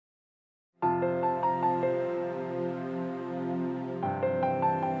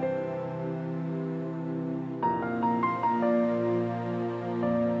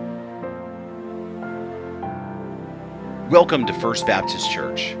Welcome to First Baptist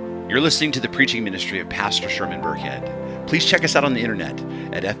Church. You're listening to the preaching ministry of Pastor Sherman Burkhead. Please check us out on the internet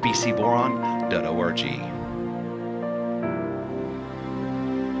at fbcboron.org.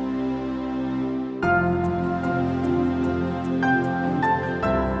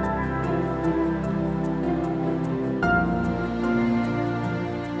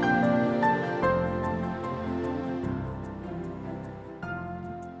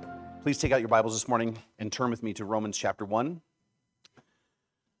 Please take out your Bibles this morning and turn with me to Romans chapter 1.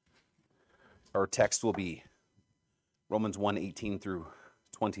 Our text will be Romans 1:18 through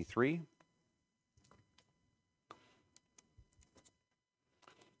 23.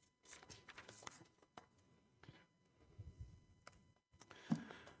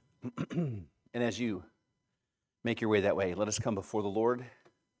 And as you make your way that way, let us come before the Lord,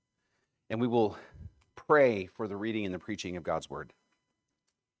 and we will pray for the reading and the preaching of God's Word.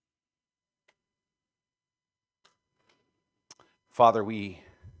 Father, we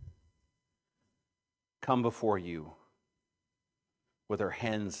come before you with our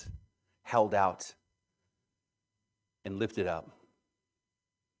hands held out and lifted up.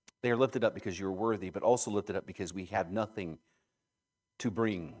 They are lifted up because you're worthy, but also lifted up because we have nothing to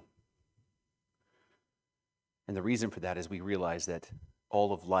bring. And the reason for that is we realize that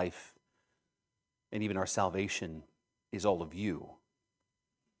all of life and even our salvation is all of you.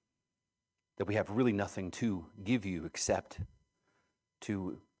 That we have really nothing to give you except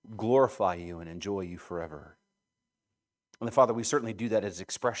to glorify you and enjoy you forever. And Father, we certainly do that as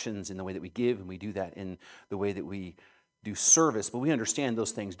expressions in the way that we give, and we do that in the way that we do service, but we understand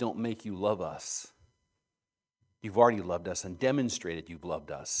those things don't make you love us. You've already loved us and demonstrated you've loved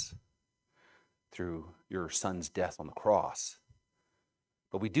us through your Son's death on the cross.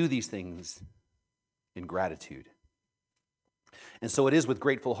 But we do these things in gratitude. And so it is with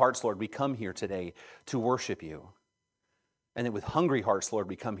grateful hearts, Lord, we come here today to worship you. And that with hungry hearts, Lord,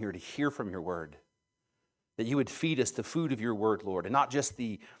 we come here to hear from your word. That you would feed us the food of your word, Lord, and not just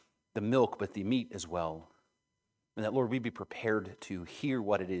the milk, but the meat as well. And that, Lord, we'd be prepared to hear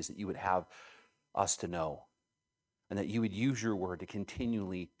what it is that you would have us to know. And that you would use your word to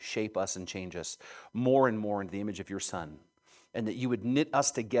continually shape us and change us more and more into the image of your Son. And that you would knit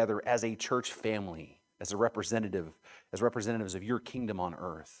us together as a church family, as representatives of your kingdom on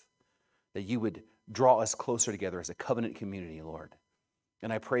earth. That you would draw us closer together as a covenant community, Lord.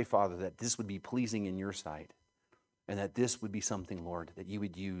 And I pray, Father, that this would be pleasing in your sight, and that this would be something, Lord, that you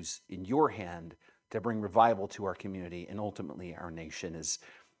would use in your hand to bring revival to our community and ultimately our nation, as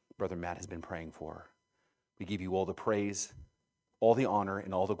Brother Matt has been praying for. We give you all the praise, all the honor,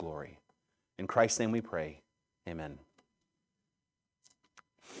 and all the glory. In Christ's name we pray. Amen.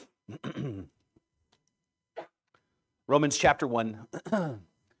 Romans chapter 1,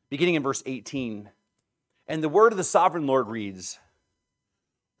 beginning in verse 18. And the word of the sovereign Lord reads,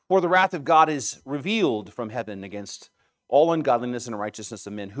 "For the wrath of God is revealed from heaven against all ungodliness and unrighteousness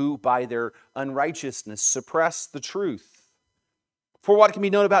of men, who by their unrighteousness suppress the truth. For what can be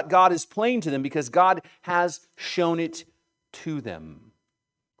known about God is plain to them, because God has shown it to them.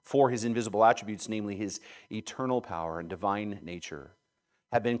 For his invisible attributes, namely his eternal power and divine nature,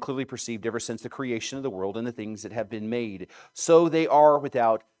 have been clearly perceived ever since the creation of the world and the things that have been made. So they are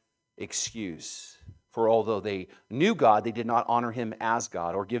without excuse. For although they knew God, they did not honor him as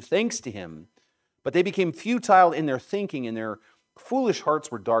God or give thanks to him. But they became futile in their thinking, and their foolish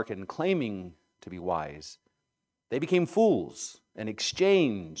hearts were darkened, claiming to be wise. They became fools and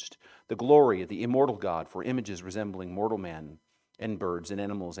exchanged the glory of the immortal God for images resembling mortal man and birds and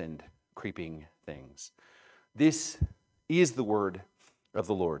animals and creeping things." This is the word of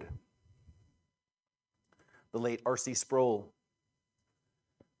the Lord. The late RC Sproul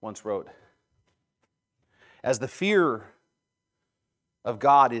once wrote, "As the fear of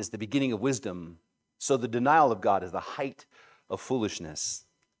God is the beginning of wisdom, so the denial of God is the height of foolishness."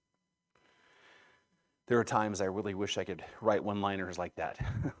 There are times I really wish I could write one-liners like that.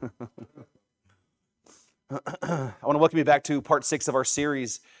 I want to welcome you back to part 6 of our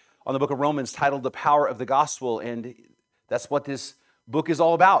series on the book of Romans, titled "The Power of the Gospel," and that's what this book is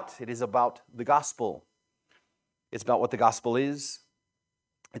all about. It is about the gospel. It's about what the gospel is.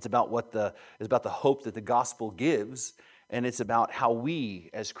 It's about the hope that the gospel gives, and it's about how we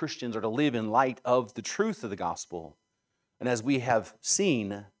as Christians are to live in light of the truth of the gospel. And as we have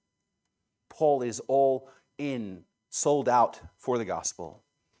seen, Paul is all in, sold out for the gospel.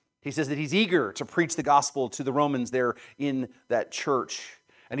 He says that he's eager to preach the gospel to the Romans there in that church,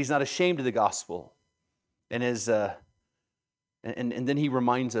 and he's not ashamed of the gospel. And then he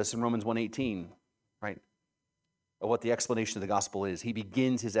reminds us in Romans 1:18, right, of what the explanation of the gospel is. He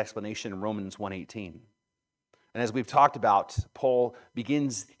begins his explanation in Romans 1:18. And as we've talked about, Paul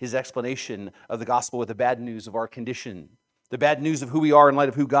begins his explanation of the gospel with the bad news of our condition, the bad news of who we are in light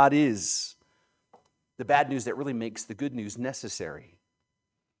of who God is, the bad news that really makes the good news necessary.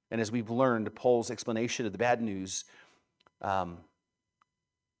 And as we've learned, Paul's explanation of the bad news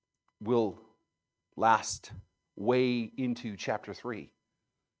will last way into chapter 3.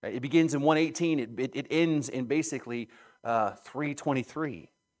 It begins in 1:18. It ends in basically 3:23.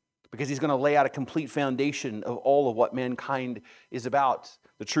 Because he's going to lay out a complete foundation of all of what mankind is about,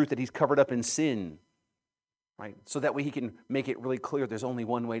 the truth that he's covered up in sin, right? So that way he can make it really clear there's only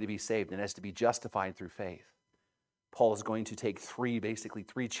one way to be saved, and that's to be justified through faith. Paul is going to take three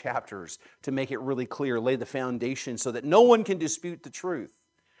chapters to make it really clear, lay the foundation so that no one can dispute the truth,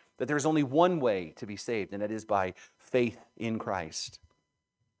 that there's only one way to be saved, and that is by faith in Christ.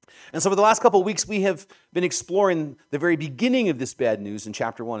 And so for the last couple of weeks, we have been exploring the very beginning of this bad news in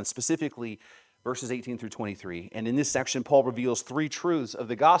chapter 1, and specifically verses 18 through 23. And in this section, Paul reveals three truths of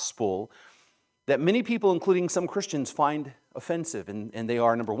the gospel that many people, including some Christians, find offensive. And they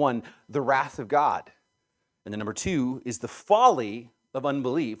are, number one, the wrath of God. And then number two is the folly of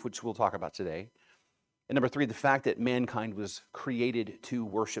unbelief, which we'll talk about today. And number three, the fact that mankind was created to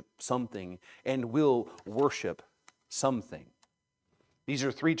worship something and will worship something. These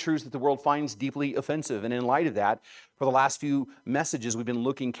are three truths that the world finds deeply offensive. And in light of that, for the last few messages, we've been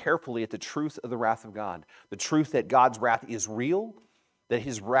looking carefully at the truth of the wrath of God. The truth that God's wrath is real, that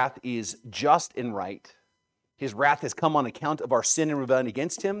his wrath is just and right. His wrath has come on account of our sin and rebellion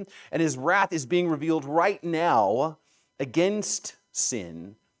against him. And his wrath is being revealed right now against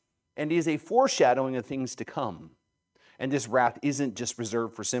sin and is a foreshadowing of things to come. And this wrath isn't just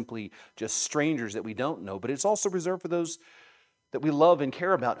reserved for simply just strangers that we don't know, but it's also reserved for those that we love and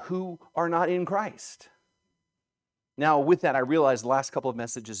care about who are not in Christ. Now, with that, I realize the last couple of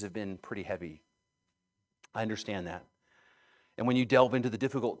messages have been pretty heavy. I understand that. And when you delve into the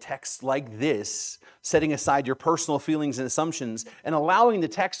difficult texts like this, setting aside your personal feelings and assumptions and allowing the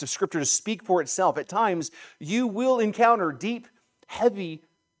text of Scripture to speak for itself, at times you will encounter deep, heavy,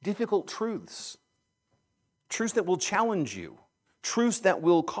 difficult truths. Truths that will challenge you. Truths that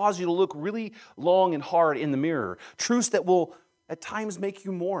will cause you to look really long and hard in the mirror. Truths that will at times make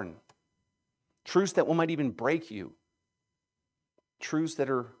you mourn. Truths that might even break you. Truths that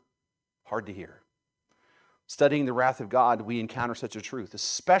are hard to hear. Studying the wrath of God, we encounter such a truth,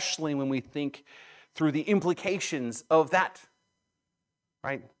 especially when we think through the implications of that,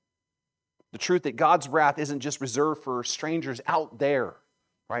 right? The truth that God's wrath isn't just reserved for strangers out there,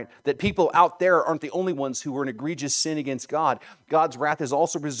 right? That people out there aren't the only ones who are in egregious sin against God. God's wrath is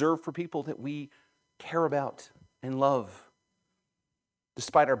also reserved for people that we care about and love.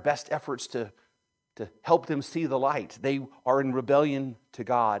 Despite our best efforts to help them see the light, they are in rebellion to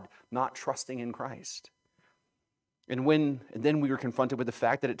God, not trusting in Christ. And then we are confronted with the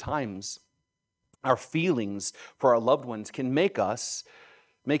fact that at times our feelings for our loved ones can make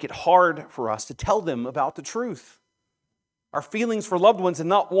it hard for us to tell them about the truth. Our feelings for loved ones and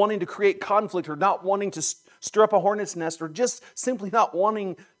not wanting to create conflict or not wanting to stir up a hornet's nest or just simply not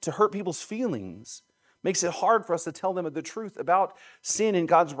wanting to hurt people's feelings makes it hard for us to tell them the truth about sin and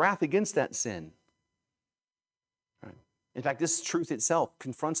God's wrath against that sin. Right. In fact, this truth itself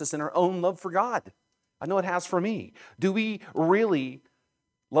confronts us in our own love for God. I know it has for me. Do we really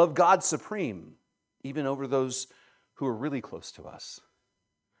love God supreme, even over those who are really close to us?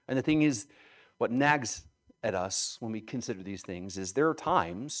 And the thing is, what nags at us when we consider these things is there are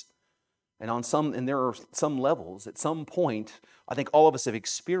times, and there are some levels, at some point, I think all of us have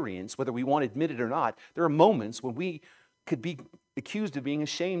experienced, whether we want to admit it or not, there are moments when we could be accused of being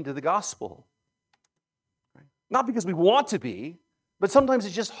ashamed of the gospel. Right? Not because we want to be, but sometimes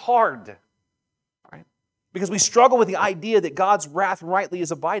it's just hard. Right? Because we struggle with the idea that God's wrath rightly is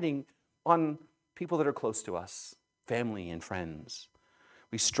abiding on people that are close to us, family and friends.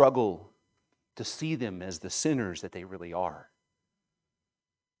 We struggle to see them as the sinners that they really are.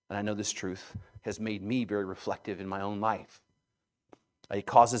 And I know this truth has made me very reflective in my own life. It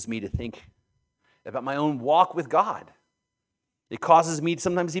causes me to think about my own walk with God. It causes me to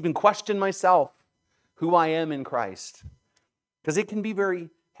sometimes even question myself, who I am in Christ. Because it can be very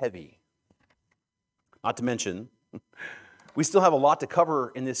heavy. Not to mention, we still have a lot to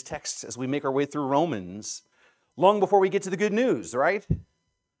cover in this text as we make our way through Romans, long before we get to the good news, right?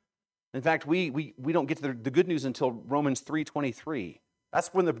 In fact, we don't get to the good news until Romans 3:23.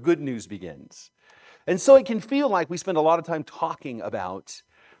 That's when the good news begins. And so it can feel like we spend a lot of time talking about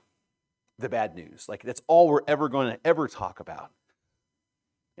the bad news. Like that's all we're ever going to ever talk about.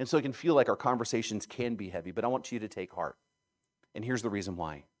 And so it can feel like our conversations can be heavy, but I want you to take heart. And here's the reason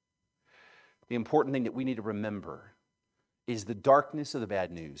why. the important thing that we need to remember is the darkness of the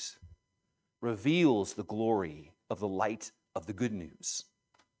bad news reveals the glory of the light of the good news.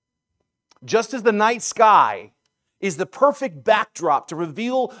 Just as the night sky is the perfect backdrop to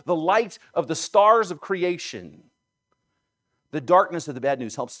reveal the light of the stars of creation, the darkness of the bad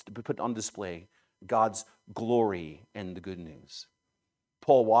news helps to put on display God's glory and the good news.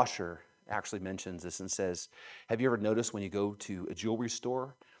 Paul Washer actually mentions this and says, have you ever noticed when you go to a jewelry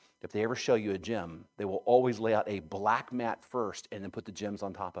store, if they ever show you a gem, they will always lay out a black mat first and then put the gems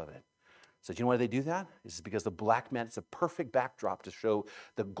on top of it. So do you know why they do that? It's because the black mat is a perfect backdrop to show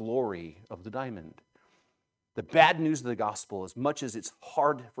the glory of the diamond. The bad news of the gospel, as much as it's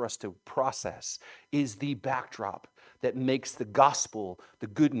hard for us to process, is the backdrop that makes the gospel, the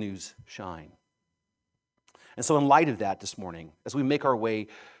good news, shine. And so in light of that this morning, as we make our way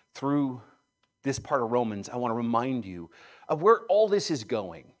through this part of Romans, I want to remind you of where all this is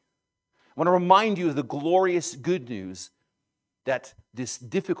going. I want to remind you of the glorious good news that this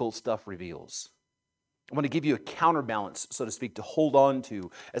difficult stuff reveals. I want to give you a counterbalance, so to speak, to hold on to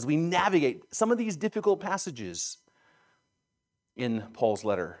as we navigate some of these difficult passages in Paul's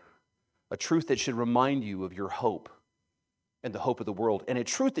letter. A truth that should remind you of your hope and the hope of the world, and a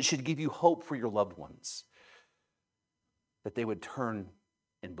truth that should give you hope for your loved ones, that they would turn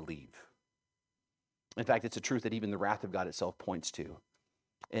and believe. In fact, it's a truth that even the wrath of God itself points to.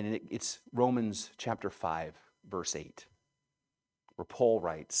 And it's Romans chapter 5, verse 8. Where Paul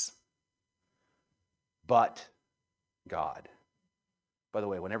writes, but God. By the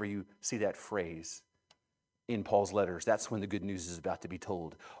way, whenever you see that phrase in Paul's letters, that's when the good news is about to be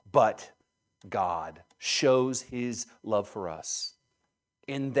told. But God shows his love for us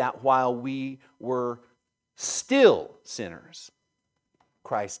in that while we were still sinners,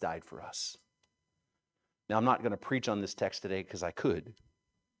 Christ died for us. Now, I'm not going to preach on this text today because I could.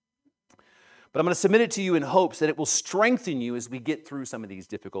 But I'm going to submit it to you in hopes that it will strengthen you as we get through some of these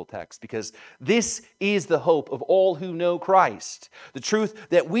difficult texts, because this is the hope of all who know Christ. The truth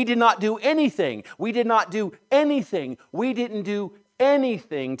that we did not do anything. We did not do anything. We didn't do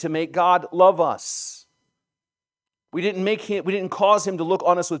anything to make God love us. We didn't cause him to look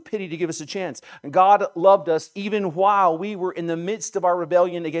on us with pity to give us a chance. And God loved us even while we were in the midst of our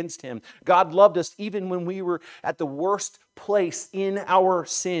rebellion against him. God loved us even when we were at the worst place in our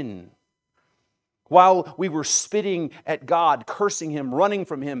sin. While we were spitting at God, cursing him, running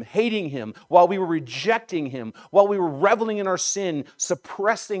from him, hating him, while we were rejecting him, while we were reveling in our sin,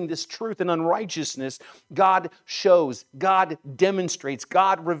 suppressing this truth and unrighteousness, God shows, God demonstrates,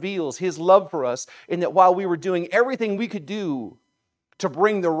 God reveals his love for us in that while we were doing everything we could do to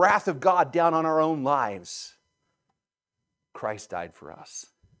bring the wrath of God down on our own lives, Christ died for us.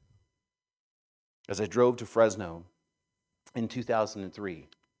 As I drove to Fresno in 2003,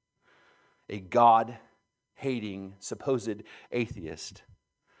 a God-hating, supposed atheist,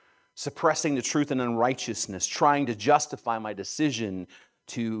 suppressing the truth and unrighteousness, trying to justify my decision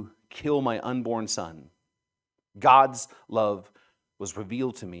to kill my unborn son. God's love was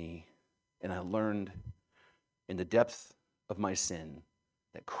revealed to me, and I learned in the depth of my sin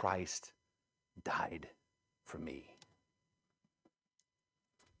that Christ died for me.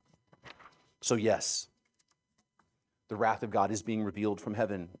 So yes, the wrath of God is being revealed from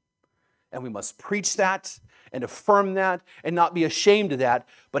heaven. And we must preach that and affirm that and not be ashamed of that.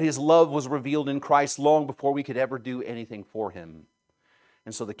 But his love was revealed in Christ long before we could ever do anything for him.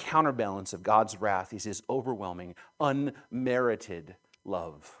 And so the counterbalance of God's wrath is his overwhelming, unmerited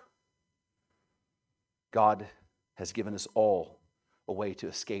love. God has given us all a way to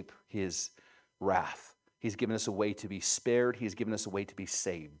escape his wrath. He's given us a way to be spared. He's given us a way to be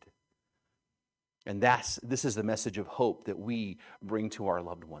saved. And this is the message of hope that we bring to our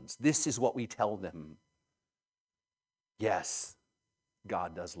loved ones. This is what we tell them. Yes,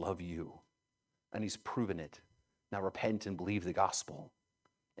 God does love you, and he's proven it. Now repent and believe the gospel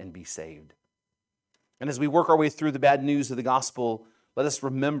and be saved. And as we work our way through the bad news of the gospel, let us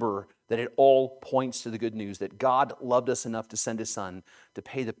remember that it all points to the good news, that God loved us enough to send his son to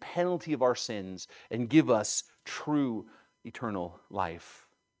pay the penalty of our sins and give us true eternal life.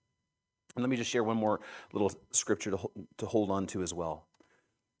 And let me just share one more little scripture to hold on to as well.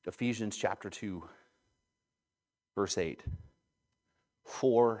 Ephesians chapter 2, verse 8.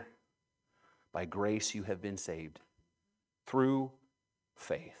 For by grace you have been saved through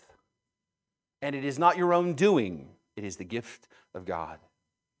faith. And it is not your own doing, it is the gift of God.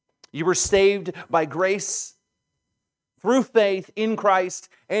 You were saved by grace through faith in Christ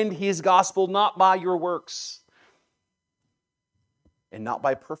and his gospel, not by your works. And not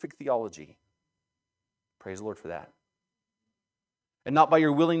by perfect theology. Praise the Lord for that. and not by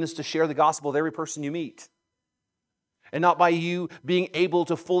your willingness to share the gospel with every person you meet, and not by you being able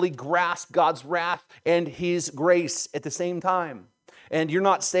to fully grasp God's wrath and His grace at the same time. And you're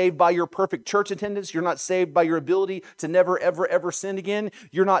not saved by your perfect church attendance. You're not saved by your ability to never, ever, ever sin again.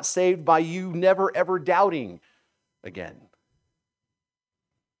 You're not saved by you never, ever doubting again.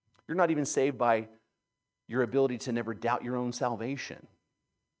 You're not even saved by your ability to never doubt your own salvation.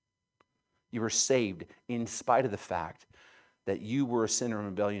 You were saved in spite of the fact that you were a sinner in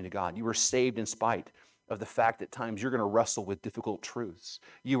rebellion to God. You were saved in spite of the fact that at times you're going to wrestle with difficult truths.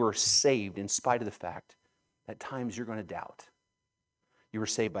 You were saved in spite of the fact that at times you're going to doubt. You were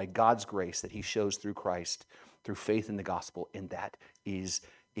saved by God's grace that He shows through Christ, through faith in the gospel, and that is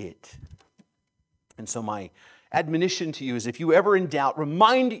it. And so my admonition to you is, if you ever in doubt,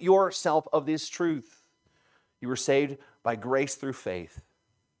 remind yourself of this truth. You were saved by grace through faith.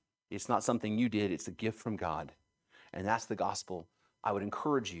 It's not something you did, it's a gift from God. And that's the gospel I would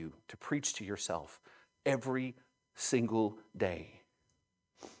encourage you to preach to yourself every single day.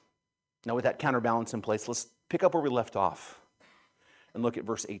 Now, with that counterbalance in place, let's pick up where we left off and look at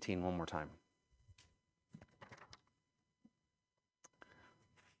verse 18 one more time.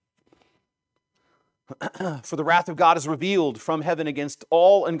 For the wrath of God is revealed from heaven against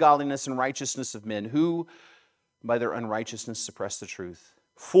all ungodliness and righteousness of men, who by their unrighteousness suppress the truth.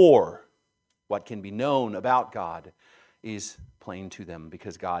 For what can be known about God is plain to them,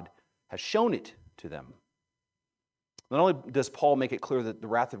 because God has shown it to them. Not only does Paul make it clear that the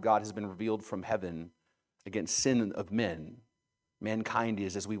wrath of God has been revealed from heaven against sin of men, mankind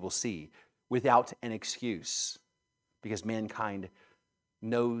is, as we will see, without an excuse, because mankind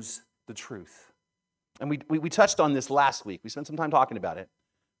knows the truth. And we touched on this last week. We spent some time talking about it,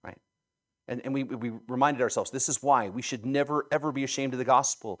 right? And we reminded ourselves, this is why we should never, ever be ashamed of the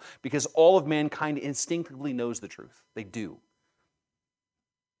gospel, because all of mankind instinctively knows the truth. They do.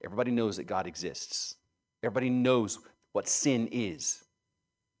 Everybody knows that God exists. Everybody knows what sin is.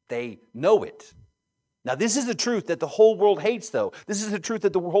 They know it. Now, this is the truth that the whole world hates, though. This is the truth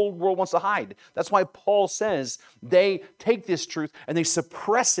that the whole world wants to hide. That's why Paul says they take this truth and they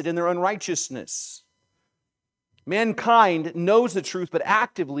suppress it in their unrighteousness. Mankind knows the truth, but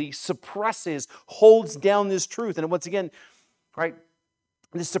actively suppresses, holds down this truth. And once again, right,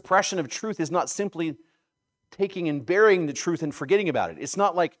 this suppression of truth is not simply taking and burying the truth and forgetting about it. It's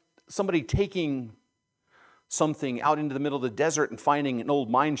not like somebody taking something out into the middle of the desert and finding an old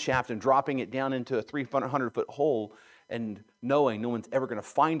mine shaft and dropping it down into a 300-foot hole and knowing no one's ever going to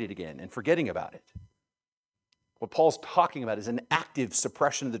find it again and forgetting about it. What Paul's talking about is an active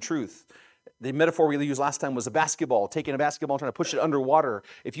suppression of the truth. The metaphor we used last time was a basketball, taking a basketball and trying to push it underwater.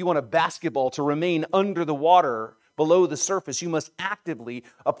 If you want a basketball to remain under the water, below the surface, you must actively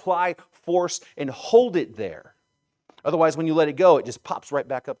apply force and hold it there. Otherwise, when you let it go, it just pops right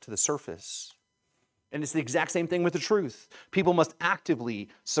back up to the surface. And it's the exact same thing with the truth. People must actively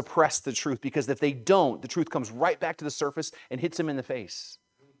suppress the truth, because if they don't, the truth comes right back to the surface and hits them in the face.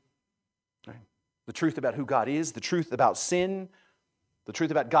 Right? The truth about who God is, the truth about sin, the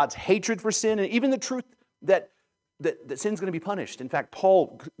truth about God's hatred for sin, and even the truth that sin's going to be punished. In fact,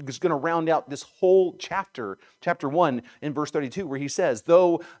 Paul is going to round out this whole chapter 1 in verse 32, where he says,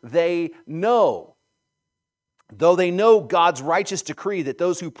 though they know God's righteous decree that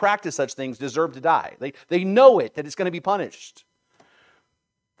those who practice such things deserve to die. They know it, that it's going to be punished.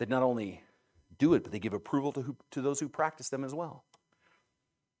 They not only do it, but they give approval to those who practice them as well.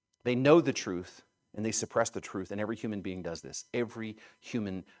 They know the truth, and they suppress the truth, and every human being does this. Every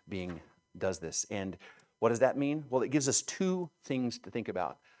human being does this. And what does that mean? Well, it gives us two things to think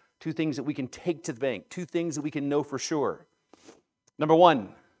about. Two things that we can take to the bank. Two things that we can know for sure. Number one,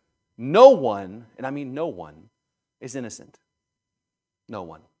 no one, and I mean no one, is innocent. No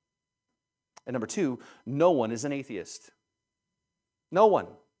one. And number two, no one is an atheist. No one.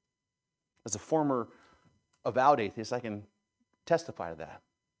 As a former avowed atheist, I can testify to that.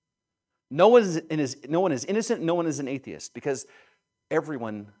 No one is innocent, no one is an atheist, because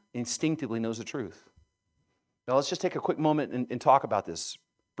everyone instinctively knows the truth. Now let's just take a quick moment and talk about this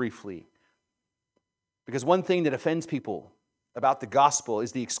briefly. Because one thing that offends people about the gospel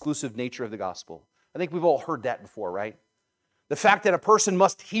is the exclusive nature of the gospel. I think we've all heard that before, right? The fact that a person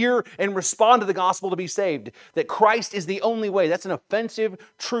must hear and respond to the gospel to be saved, that Christ is the only way. That's an offensive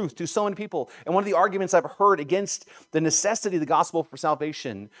truth to so many people. And one of the arguments I've heard against the necessity of the gospel for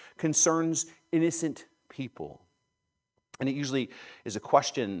salvation concerns innocent people. And it usually is a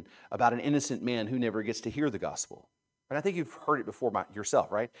question about an innocent man who never gets to hear the gospel. And I think you've heard it before yourself,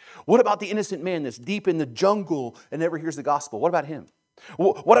 right? What about the innocent man that's deep in the jungle and never hears the gospel? What about him?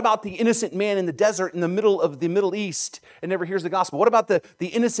 What about the innocent man in the desert in the middle of the Middle East and never hears the gospel? What about the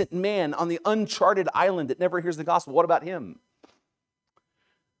innocent man on the uncharted island that never hears the gospel? What about him?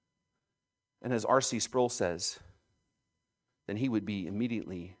 And as RC Sproul says, then he would be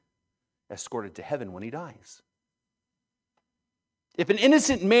immediately escorted to heaven when he dies. If an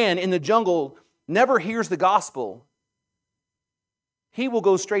innocent man in the jungle never hears the gospel, he will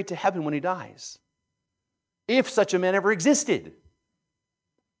go straight to heaven when he dies. If such a man ever existed.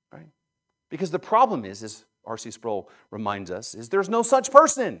 Right? Because the problem is, as R.C. Sproul reminds us, is there's no such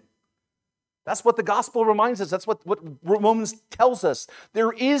person. That's what the gospel reminds us. That's what Romans tells us.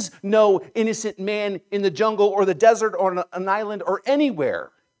 There is no innocent man in the jungle or the desert or on an island or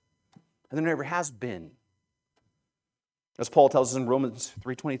anywhere. And there never has been. As Paul tells us in Romans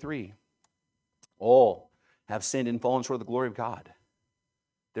 3:23, all have sinned and fallen short of the glory of God.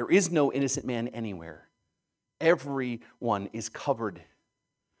 There is no innocent man anywhere. Everyone is covered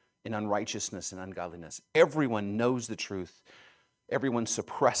in unrighteousness and ungodliness. Everyone knows the truth. Everyone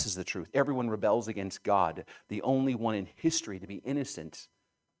suppresses the truth. Everyone rebels against God. The only one in history to be innocent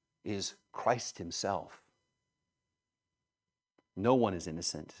is Christ himself. No one is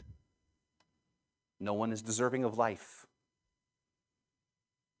innocent. No one is deserving of life.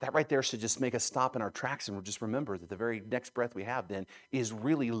 That right there should just make us stop in our tracks and we'll just remember that the very next breath we have then is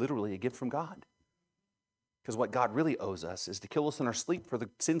really literally a gift from God. Because what God really owes us is to kill us in our sleep for the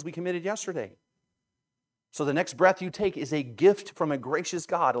sins we committed yesterday. So the next breath you take is a gift from a gracious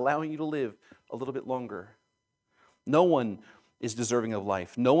God allowing you to live a little bit longer. No one is deserving of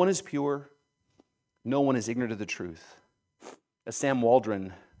life. No one is pure. No one is ignorant of the truth. As Sam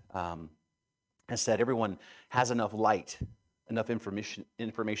Waldron has said, everyone has enough light, enough information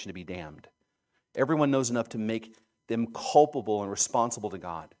to be damned. Everyone knows enough to make them culpable and responsible to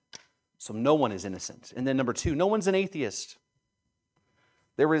God. So no one is innocent. And then number two, no one's an atheist.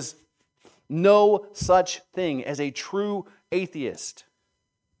 There is no such thing as a true atheist.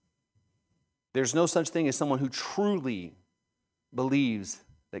 There's no such thing as someone who truly believes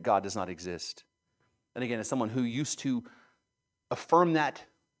that God does not exist. And again, as someone who used to affirm that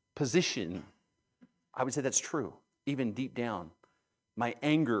position, I would say that's true. Even deep down, my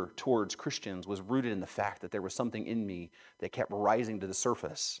anger towards Christians was rooted in the fact that there was something in me that kept rising to the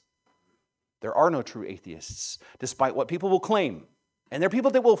surface. There are no true atheists, despite what people will claim. And there are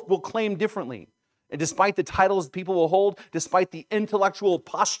people that will claim differently. And despite the titles people will hold, despite the intellectual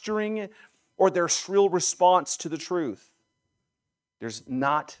posturing or their shrill response to the truth, there's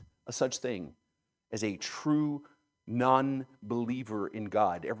not a such thing as a true non-believer in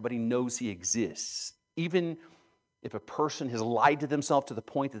God. Everybody knows he exists. Even if a person has lied to themselves to the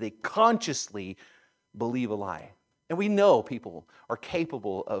point that they consciously believe a lie. And we know people are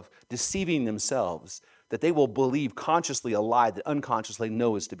capable of deceiving themselves, that they will believe consciously a lie that unconsciously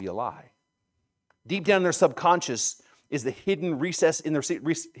knows to be a lie. Deep down in their subconscious is the hidden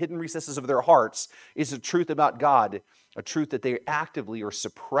hidden recesses of their hearts is a truth about God, a truth that they actively are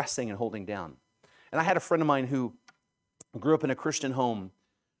suppressing and holding down. And I had a friend of mine who grew up in a Christian home,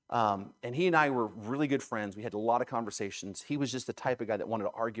 and he and I were really good friends. We had a lot of conversations. He was just the type of guy that wanted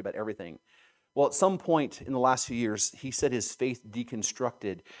to argue about everything. Well, at some point in the last few years, he said his faith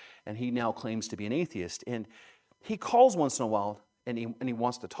deconstructed, and he now claims to be an atheist. And he calls once in a while, and he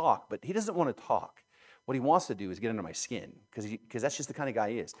wants to talk, but he doesn't want to talk. What he wants to do is get under my skin, because that's just the kind of guy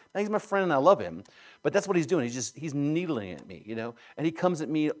he is. Now, he's my friend, and I love him, but that's what he's doing. He's needling at me, and he comes at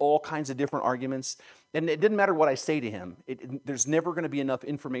me all kinds of different arguments, and it didn't matter what I say to him. There's never going to be enough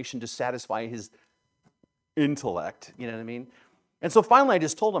information to satisfy his intellect, you know what I mean? And so finally, I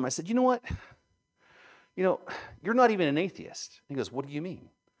just told him, I said, you know what? You're not even an atheist. He goes, what do you mean?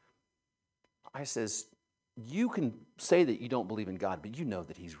 I says, you can say that you don't believe in God, but you know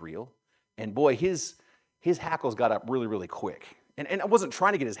that he's real. And boy, his hackles got up really, really quick. And I wasn't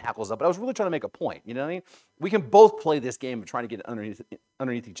trying to get his hackles up, but I was really trying to make a point. You know what I mean? We can both play this game of trying to get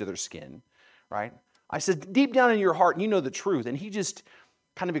underneath each other's skin, right? I said, deep down in your heart, you know the truth. And he just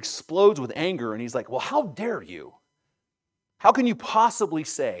kind of explodes with anger. And he's like, well, how dare you? How can you possibly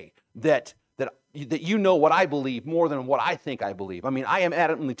say that you know what I believe more than what I think I believe? I mean, I am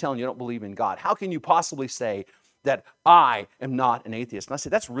adamantly telling you I don't believe in God. How can you possibly say that I am not an atheist? And I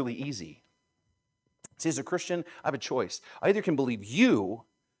said, that's really easy. See, as a Christian, I have a choice. I either can believe you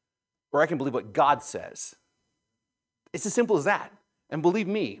or I can believe what God says. It's as simple as that. And believe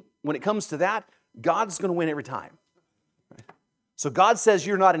me, when it comes to that, God's going to win every time. So God says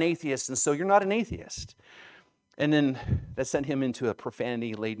you're not an atheist, and so you're not an atheist. And then that sent him into a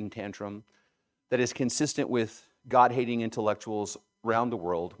profanity-laden tantrum that is consistent with God-hating intellectuals around the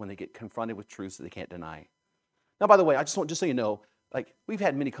world when they get confronted with truths that they can't deny. Now, by the way, just so you know, like, we've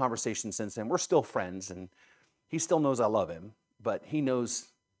had many conversations since then. We're still friends, and he still knows I love him, but he knows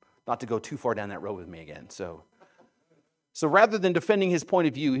not to go too far down that road with me again. So rather than defending his point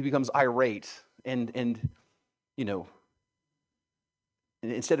of view, he becomes irate, and you know,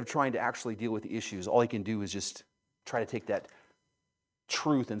 instead of trying to actually deal with the issues, all he can do is just try to take that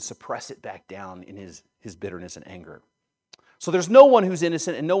truth and suppress it back down in his bitterness and anger. So there's no one who's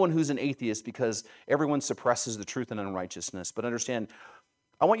innocent and no one who's an atheist, because everyone suppresses the truth and unrighteousness. But understand,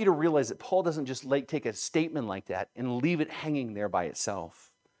 I want you to realize that Paul doesn't just take a statement like that and leave it hanging there by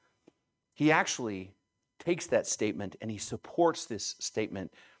itself. He actually takes that statement and he supports this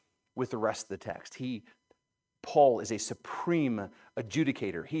statement with the rest of the text. Paul is a supreme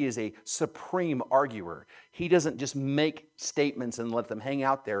adjudicator. He is a supreme arguer. He doesn't just make statements and let them hang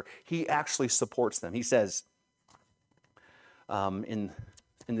out there. He actually supports them. He says in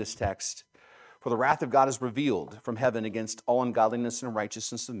this text, "For the wrath of God is revealed from heaven against all ungodliness and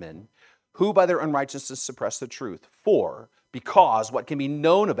unrighteousness of men, who by their unrighteousness suppress the truth. Because what can be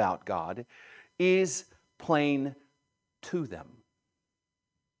known about God is plain to them."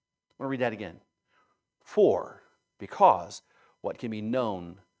 I'm going to read that again. Because what can be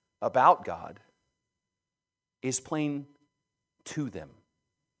known about God is plain to them.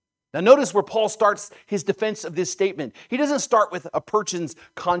 Now notice where Paul starts his defense of this statement. He doesn't start with a person's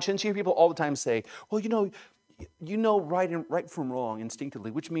conscience. You hear people all the time say, well, you know right from wrong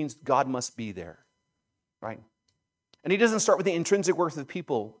instinctively, which means God must be there, right? And he doesn't start with the intrinsic worth of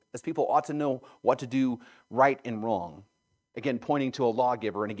people, as people ought to know what to do right and wrong. Again, pointing to a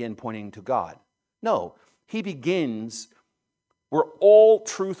lawgiver, and again, pointing to God. No, he begins where all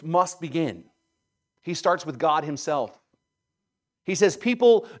truth must begin. He starts with God himself. He says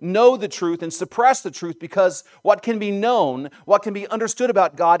people know the truth and suppress the truth because what can be known, what can be understood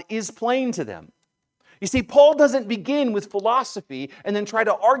about God is plain to them. You see, Paul doesn't begin with philosophy and then try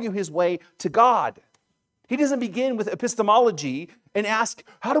to argue his way to God. He doesn't begin with epistemology and ask,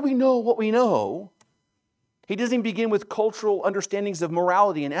 how do we know what we know? He doesn't begin with cultural understandings of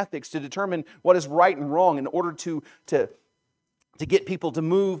morality and ethics to determine what is right and wrong in order to get people to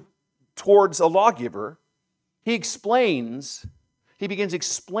move towards a lawgiver. He begins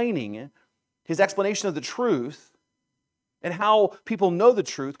explaining his explanation of the truth and how people know the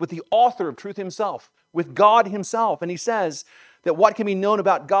truth with the author of truth himself, with God himself. And he says that what can be known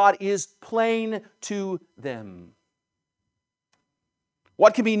about God is plain to them.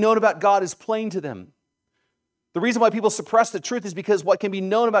 What can be known about God is plain to them. The reason why people suppress the truth is because what can be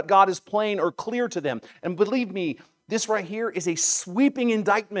known about God is plain or clear to them. And believe me, this right here is a sweeping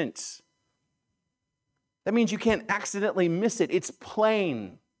indictment. That means you can't accidentally miss it. It's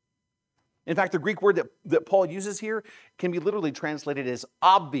plain. In fact, the Greek word that Paul uses here can be literally translated as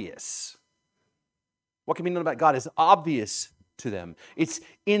obvious. What can be known about God is obvious to them. It's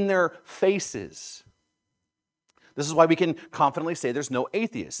in their faces. This is why we can confidently say there's no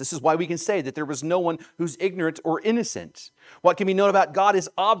atheist. This is why we can say that there was no one who's ignorant or innocent. What can be known about God is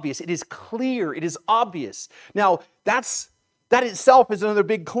obvious. It is clear. It is obvious. Now, that itself is another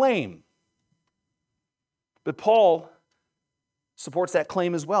big claim. But Paul supports that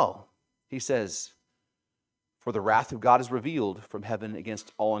claim as well. He says, "For the wrath of God is revealed from heaven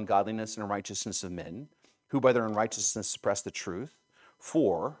against all ungodliness and unrighteousness of men, who by their unrighteousness suppress the truth.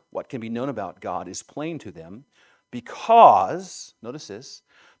 For what can be known about God is plain to them, because," notice this,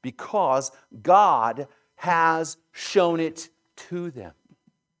 "because God has shown it to them."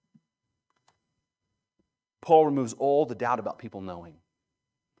 Paul removes all the doubt about people knowing.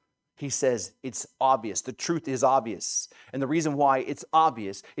 He says it's obvious. The truth is obvious. And the reason why it's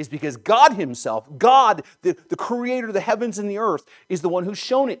obvious is because God himself, God, the creator of the heavens and the earth, is the one who's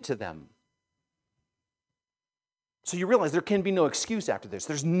shown it to them. So you realize there can be no excuse after this.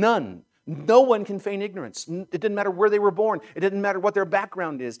 There's none. No one can feign ignorance. It doesn't matter where they were born. It doesn't matter what their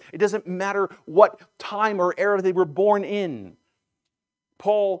background is. It doesn't matter what time or era they were born in.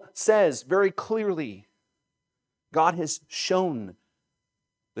 Paul says very clearly, God has shown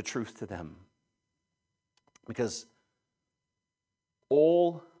the truth to them. Because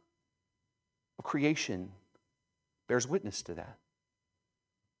all of creation bears witness to that.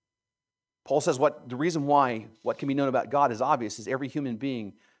 Paul says the reason why what can be known about God is obvious is every human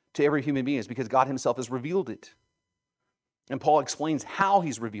being is because God himself has revealed it. And Paul explains how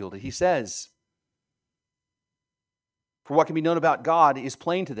he's revealed it. He says, "For what can be known about God is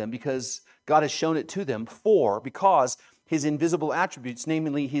plain to them because God has shown it to them. Because his invisible attributes,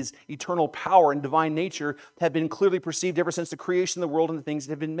 namely his eternal power and divine nature, have been clearly perceived ever since the creation of the world and the things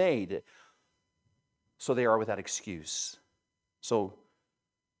that have been made. So they are without excuse." So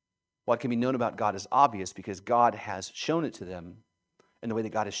what can be known about God is obvious because God has shown it to them. And the way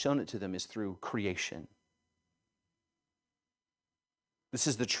that God has shown it to them is through creation. This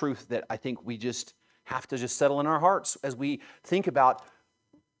is the truth that I think we just have to just settle in our hearts as we think about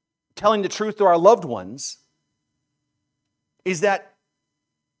telling the truth to our loved ones, is that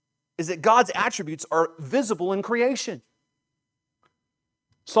God's attributes are visible in creation.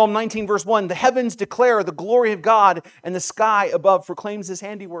 Psalm 19, verse 1, the heavens declare the glory of God, and the sky above proclaims his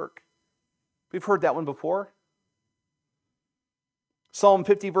handiwork. We've heard that one before. Psalm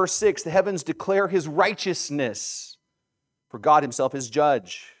 50, verse 6, the heavens declare his righteousness, for God himself is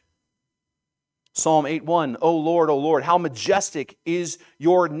judge. Psalm 8:1, O Lord, how majestic is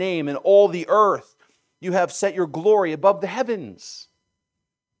your name in all the earth. You have set your glory above the heavens.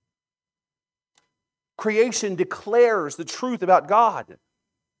 Creation declares the truth about God.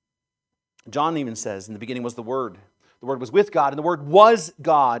 John even says, in the beginning was the Word. The Word was with God, and the Word was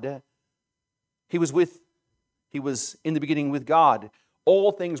God. He was in the beginning with God.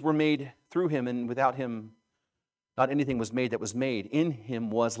 All things were made through him, and without him, not anything was made that was made. In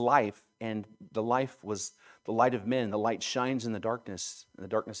him was life, and the life was the light of men. The light shines in the darkness, and the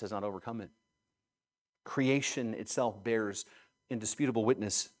darkness has not overcome it. Creation itself bears indisputable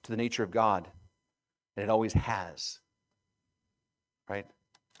witness to the nature of God, and it always has. Right?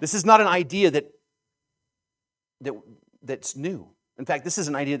 This is not an idea that's new. In fact, this is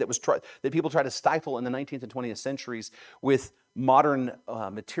an idea that people try to stifle in the 19th and 20th centuries with modern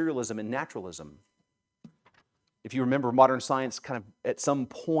materialism and naturalism. If you remember, modern science kind of at some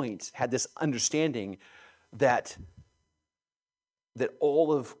point had this understanding that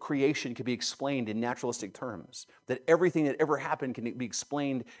all of creation could be explained in naturalistic terms, that everything that ever happened can be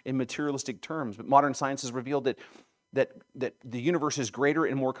explained in materialistic terms. But modern science has revealed that the universe is greater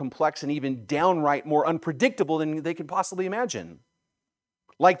and more complex and even downright more unpredictable than they could possibly imagine.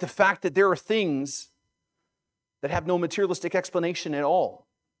 Like the fact that there are things that have no materialistic explanation at all.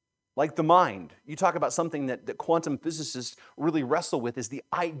 Like the mind. You talk about something that quantum physicists really wrestle with is the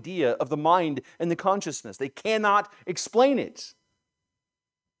idea of the mind and the consciousness. They cannot explain it.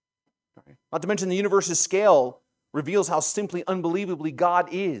 Not to mention the universe's scale reveals how simply unbelievably God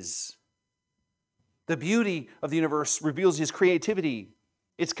is. The beauty of the universe reveals his creativity.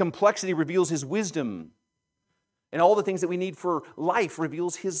 Its complexity reveals his wisdom. And all the things that we need for life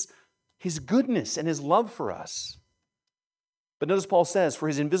reveals his goodness and his love for us. But notice Paul says, for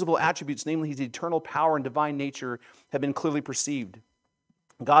his invisible attributes, namely his eternal power and divine nature, have been clearly perceived.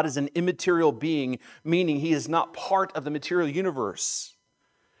 God is an immaterial being, meaning he is not part of the material universe.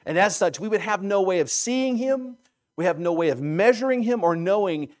 And as such, we would have no way of seeing him, we have no way of measuring him or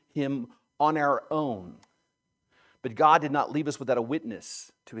knowing him on our own. But God did not leave us without a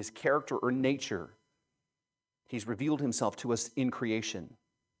witness to his character or nature. He's revealed himself to us in creation.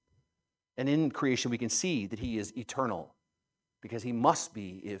 And in creation we can see that he is eternal, because he must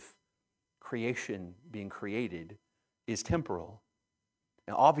be if creation being created is temporal.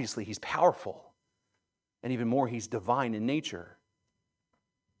 Now obviously he's powerful, and even more he's divine in nature.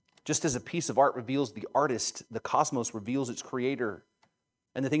 Just as a piece of art reveals the artist, the cosmos reveals its creator.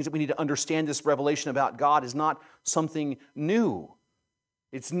 And the things that we need to understand this revelation about God is not something new.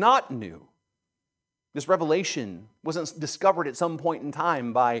 It's not new. This revelation wasn't discovered at some point in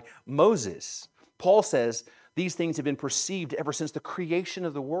time by Moses. Paul says these things have been perceived ever since the creation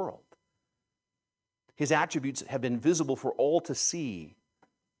of the world. His attributes have been visible for all to see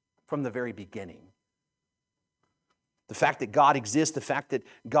from the very beginning. The fact that God exists, the fact that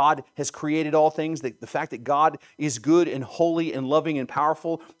God has created all things, the fact that God is good and holy and loving and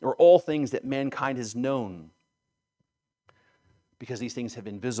powerful are all things that mankind has known, because these things have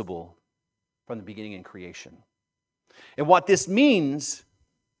been visible from the beginning in creation. And what this means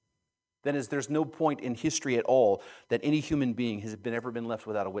then is there's no point in history at all that any human being has ever been left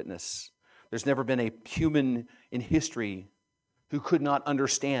without a witness. There's never been a human in history who could not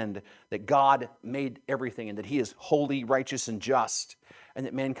understand that God made everything and that he is holy, righteous, and just, and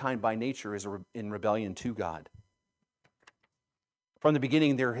that mankind by nature is in rebellion to God. From the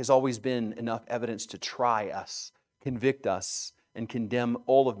beginning, there has always been enough evidence to try us, convict us, and condemn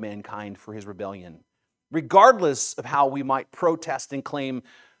all of mankind for his rebellion, regardless of how we might protest and claim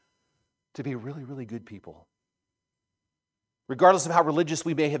to be really, really good people. Regardless of how religious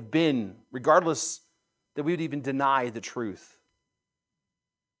we may have been, regardless that we would even deny the truth.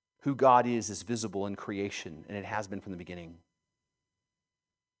 Who God is visible in creation, and it has been from the beginning.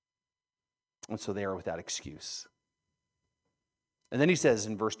 And so they are without excuse. And then he says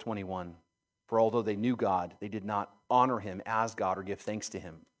in verse 21, for although they knew God, they did not honor him as God or give thanks to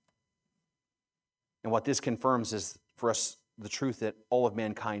him. And what this confirms is for us the truth that all of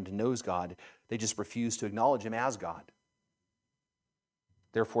mankind knows God. They just refuse to acknowledge him as God.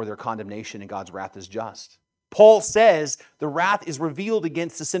 Therefore, their condemnation and God's wrath is just. Paul says the wrath is revealed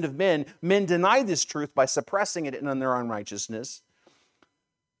against the sin of men. Men deny this truth by suppressing it in their unrighteousness.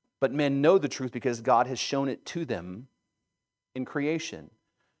 But men know the truth because God has shown it to them in creation.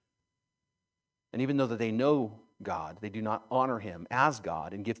 And even though that they know God, they do not honor him as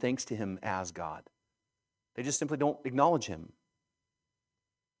God and give thanks to him as God. They just simply don't acknowledge him.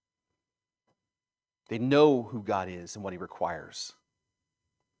 They know who God is and what he requires,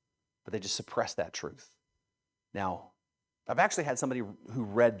 but they just suppress that truth. Now, I've actually had somebody who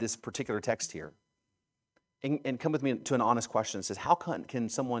read this particular text here and come with me to an honest question. It says, how can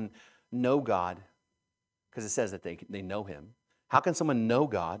someone know God? Because it says that they know him. How can someone know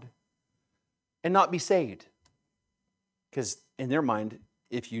God and not be saved? Because in their mind,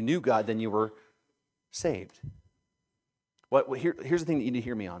 if you knew God, then you were saved. Here's the thing that you need to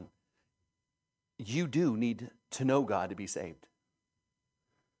hear me on. You do need to know God to be saved.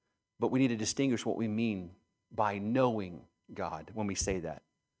 But we need to distinguish what we mean by knowing God when we say that.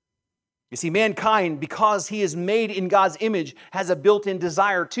 You see, mankind, because he is made in God's image, has a built-in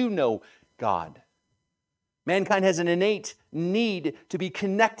desire to know God. Mankind has an innate need to be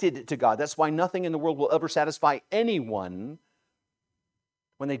connected to God. That's why nothing in the world will ever satisfy anyone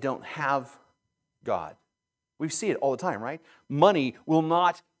when they don't have God. We see it all the time, right? Money will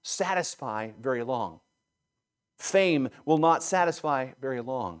not satisfy very long. Fame will not satisfy very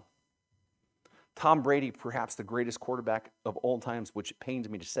long. Tom Brady, perhaps the greatest quarterback of all times, which pains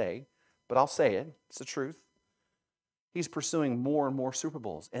me to say, but I'll say it, it's the truth. He's pursuing more and more Super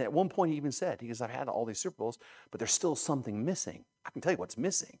Bowls. And at one point he even said, I've had all these Super Bowls, but there's still something missing. I can tell you what's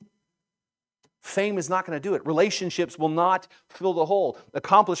missing. Fame is not going to do it. Relationships will not fill the hole.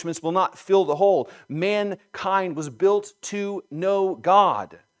 Accomplishments will not fill the hole. Mankind was built to know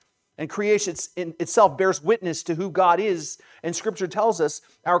God. And creation in itself bears witness to who God is. And Scripture tells us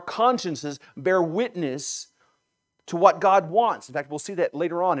our consciences bear witness to what God wants. In fact, we'll see that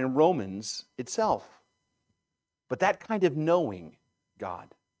later on in Romans itself. But that kind of knowing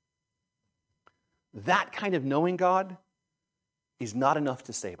God is not enough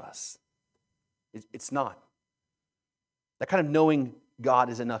to save us. It's not. That kind of knowing God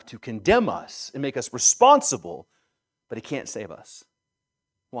is enough to condemn us and make us responsible, but it can't save us.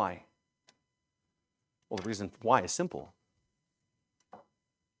 Why? Well, the reason why is simple.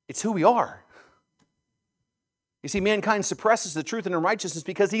 It's who we are. You see, mankind suppresses the truth and unrighteousness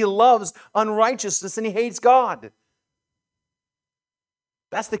because he loves unrighteousness and he hates God.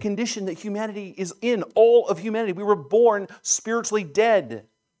 That's the condition that humanity is in, all of humanity. We were born spiritually dead.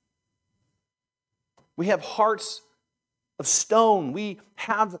 We have hearts of stone. We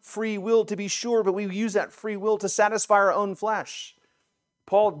have free will, to be sure, but we use that free will to satisfy our own flesh.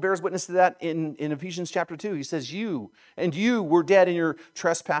 Paul bears witness to that in Ephesians chapter 2. He says, you were dead in your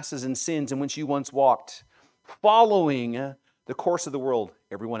trespasses and sins in which you once walked, following the course of the world,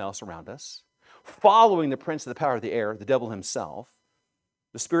 everyone else around us, following the prince of the power of the air, the devil himself,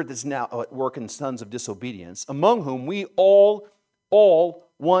 the spirit that's now at work in sons of disobedience, among whom we all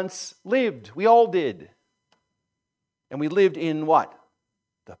once lived. We all did. And we lived in what?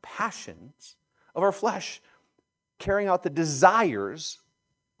 The passions of our flesh, carrying out the desires.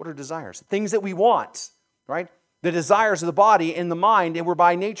 What are desires? Things that we want, right? The desires of the body and the mind, and we're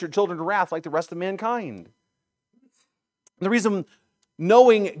by nature children of wrath like the rest of mankind. And the reason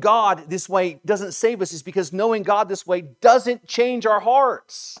knowing God this way doesn't save us is because knowing God this way doesn't change our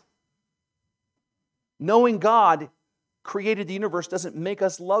hearts. Knowing God created the universe doesn't make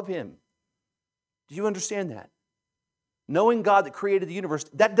us love him. Do you understand that? Knowing God that created the universe,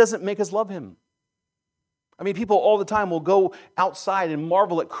 that doesn't make us love him. I mean, people all the time will go outside and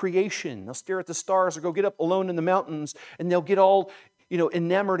marvel at creation. They'll stare at the stars or go get up alone in the mountains and they'll get all,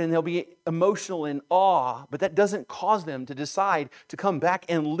 enamored and they'll be emotional in awe. But that doesn't cause them to decide to come back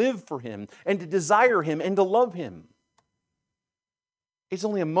and live for him and to desire him and to love him. It's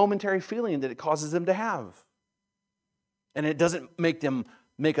only a momentary feeling that it causes them to have. And it doesn't make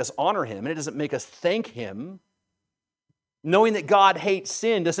us honor him, and it doesn't make us thank him. Knowing that God hates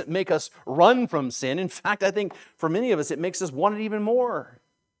sin doesn't make us run from sin. In fact, I think for many of us, it makes us want it even more.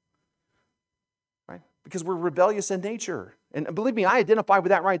 Right? Because we're rebellious in nature. And believe me, I identify with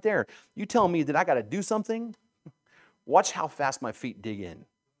that right there. You tell me that I got to do something, watch how fast my feet dig in.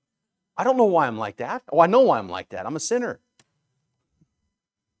 I don't know why I'm like that. Oh, I know why I'm like that. I'm a sinner.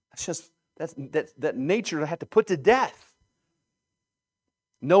 That's nature I have to put to death.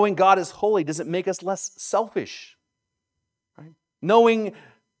 Knowing God is holy doesn't make us less selfish. Right? Knowing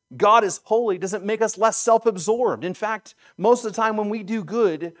God is holy doesn't make us less self-absorbed. In fact, most of the time when we do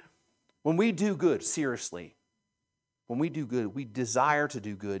good, seriously, when we do good, we desire to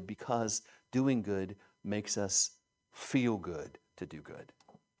do good because doing good makes us feel good to do good.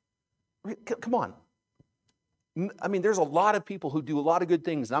 Come on. I mean, there's a lot of people who do a lot of good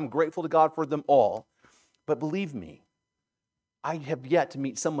things, and I'm grateful to God for them all. But believe me, I have yet to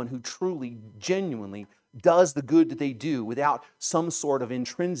meet someone who truly, genuinely does the good that they do without some sort of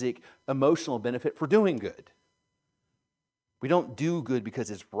intrinsic emotional benefit for doing good. We don't do good because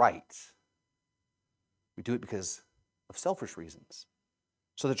it's right. We do it because of selfish reasons.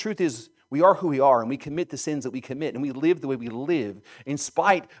 So the truth is, we are who we are, and we commit the sins that we commit, and we live the way we live in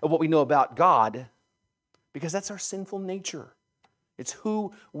spite of what we know about God, because that's our sinful nature. It's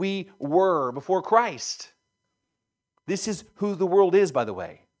who we were before Christ. This is who the world is, by the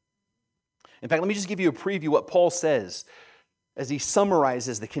way. In fact, let me just give you a preview of what Paul says as he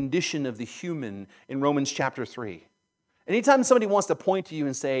summarizes the condition of the human in Romans chapter 3. Anytime somebody wants to point to you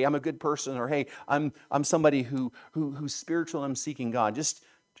and say, I'm a good person, or hey, I'm somebody who's spiritual and I'm seeking God, just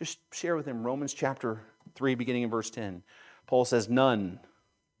share with them Romans chapter 3, beginning in verse 10. Paul says, none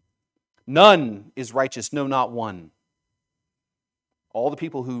is righteous, no, not one. All the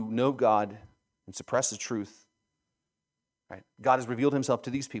people who know God and suppress the truth, right? God has revealed himself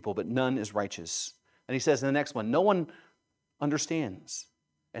to these people, but none is righteous. And he says in the next one, no one understands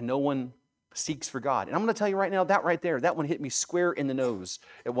and no one seeks for God. And I'm going to tell you right now, that right there, that one hit me square in the nose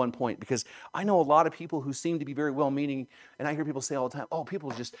at one point, because I know a lot of people who seem to be very well-meaning, and I hear people say all the time, oh,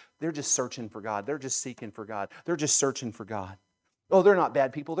 they're just searching for God. They're just seeking for God. They're just searching for God. Oh, they're not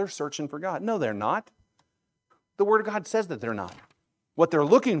bad people. They're searching for God. No, they're not. The Word of God says that they're not. What they're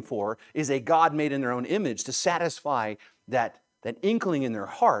looking for is a God made in their own image to satisfy that inkling in their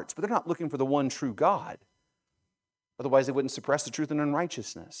hearts, but they're not looking for the one true God. Otherwise, they wouldn't suppress the truth in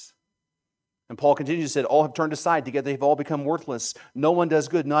unrighteousness. And Paul continues, said, all have turned aside. Together they've all become worthless. No one does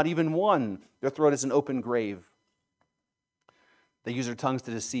good, not even one. Their throat is an open grave. They use their tongues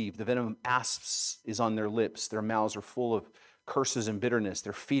to deceive. The venom of asps is on their lips. Their mouths are full of curses and bitterness.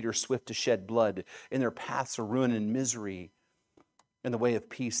 Their feet are swift to shed blood. In their paths are ruin and misery. In the way of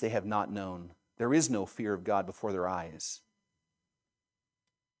peace they have not known. There is no fear of God before their eyes.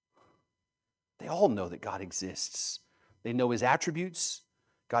 They all know that God exists. They know his attributes.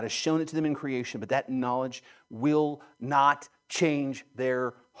 God has shown it to them in creation, but that knowledge will not change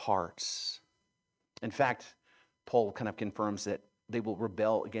their hearts. In fact, Paul kind of confirms that they will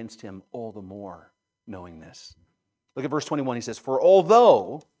rebel against him all the more, knowing this. Look at verse 21. He says, for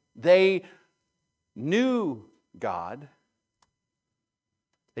although they knew God,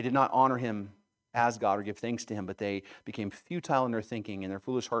 they did not honor him as God or give thanks to him, but they became futile in their thinking, and their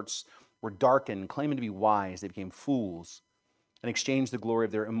foolish hearts were darkened. Claiming to be wise, they became fools and exchanged the glory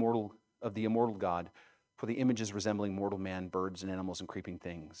of the immortal God for the images resembling mortal man, birds and animals and creeping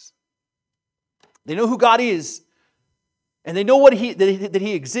things. They know who God is, and they know that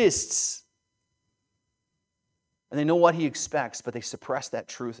he exists, and they know what he expects, but they suppress that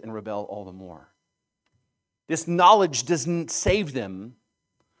truth and rebel all the more. This knowledge doesn't save them,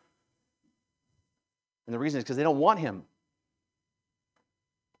 and the reason is because they don't want him.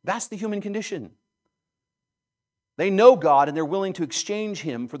 That's the human condition. They know God, and they're willing to exchange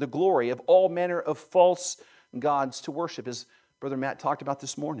him for the glory of all manner of false gods to worship, as Brother Matt talked about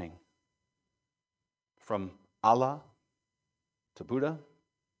this morning. From Allah to Buddha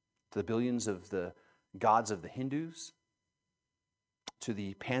to the billions of the gods of the Hindus to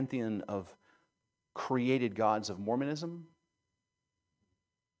the pantheon of created gods of Mormonism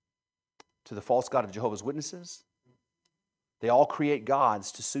to the false god of Jehovah's Witnesses. They all create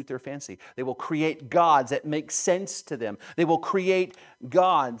gods to suit their fancy. They will create gods that make sense to them. They will create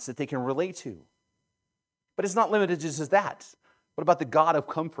gods that they can relate to. But it's not limited just as that. What about the God of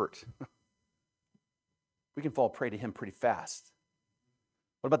comfort? We can fall prey to him pretty fast.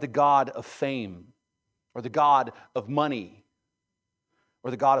 What about the God of fame? Or the God of money?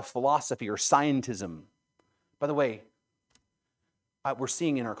 Or the God of philosophy or scientism? By the way, we're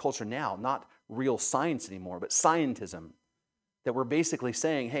seeing in our culture now, not real science anymore, but scientism. That we're basically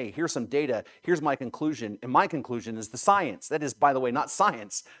saying, hey, here's some data, here's my conclusion, and my conclusion is the science. That is, by the way, not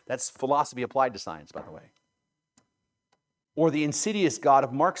science. That's philosophy applied to science, by the way. Or the insidious God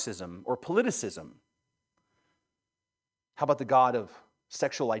of Marxism or politicism. How about the God of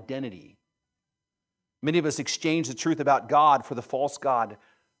sexual identity? Many of us exchange the truth about God for the false God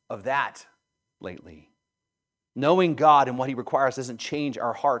of that lately. Knowing God and what he requires doesn't change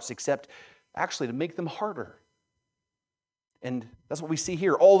our hearts, except actually to make them harder. And that's what we see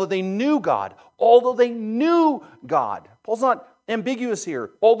here. Although they knew God, Paul's not ambiguous here.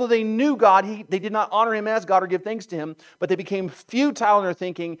 Although they knew God, they did not honor him as God or give thanks to him, but they became futile in their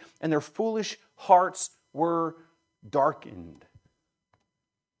thinking, and their foolish hearts were darkened.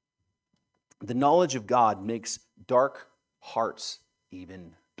 The knowledge of God makes dark hearts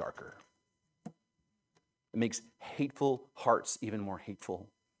even darker. It makes hateful hearts even more hateful.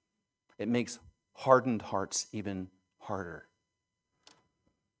 It makes hardened hearts even harder.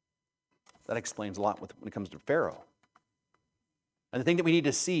 That explains a lot when it comes to Pharaoh. And the thing that we need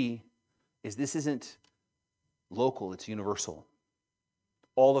to see is this isn't local, it's universal.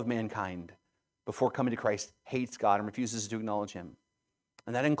 All of mankind, before coming to Christ, hates God and refuses to acknowledge him.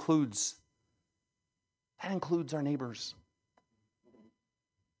 And that includes our neighbors.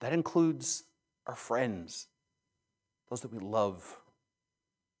 That includes our friends, those that we love,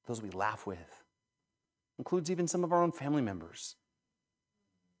 those we laugh with. It includes even some of our own family members.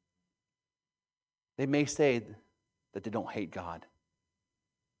 They may say that they don't hate God,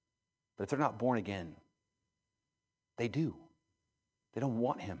 but if they're not born again, they do. They don't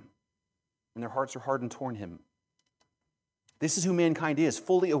want him, and their hearts are hardened toward him. This is who mankind is,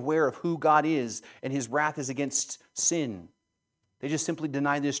 fully aware of who God is, and his wrath is against sin. They just simply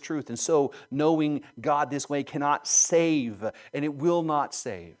deny this truth, and so knowing God this way cannot save, and it will not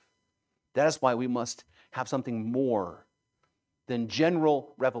save. That is why we must have something more than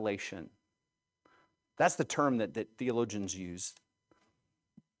general revelation. That's the term that theologians use.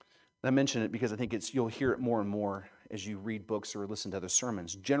 I mention it because I think you'll hear it more and more as you read books or listen to other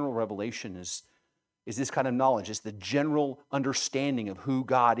sermons. General revelation is this kind of knowledge. It's the general understanding of who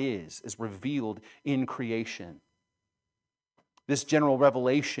God is revealed in creation. This general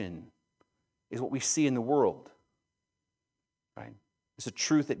revelation is what we see in the world, right? It's a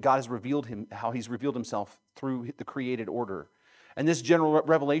truth that God has revealed how he's revealed himself through the created order. And this general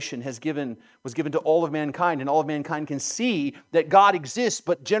revelation was given to all of mankind, and all of mankind can see that God exists,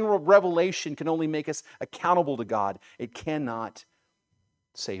 but general revelation can only make us accountable to God. It cannot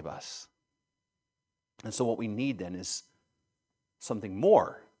save us. And so what we need then is something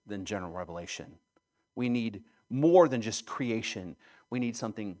more than general revelation. We need more than just creation. We need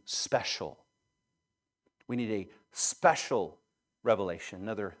something special. We need a special revelation,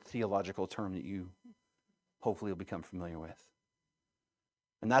 another theological term that you hopefully will become familiar with.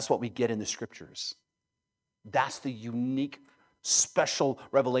 And that's what we get in the Scriptures. That's the unique, special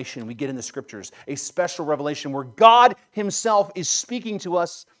revelation we get in the Scriptures. A special revelation where God himself is speaking to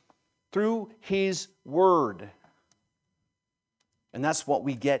us through his word. And that's what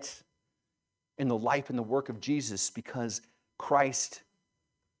we get in the life and the work of Jesus, because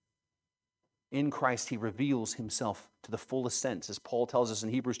in Christ, he reveals himself to the fullest sense. As Paul tells us in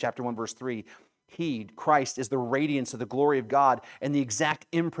Hebrews chapter 1, verse 3, he, Christ, is the radiance of the glory of God and the exact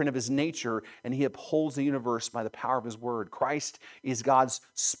imprint of his nature, and he upholds the universe by the power of his word. Christ is God's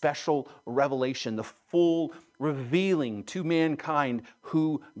special revelation, the full revealing to mankind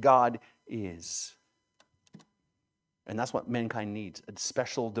who God is. And that's what mankind needs, a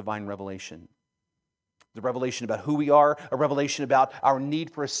special divine revelation. The revelation about who we are, a revelation about our need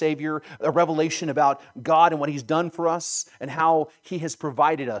for a Savior, a revelation about God and what he's done for us and how he has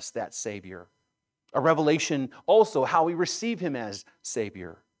provided us that Savior. A revelation also how we receive him as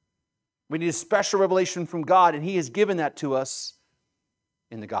Savior. We need a special revelation from God, and he has given that to us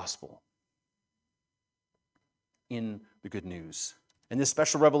in the gospel, in the good news. And this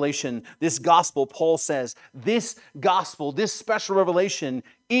special revelation, this gospel, Paul says, this gospel, this special revelation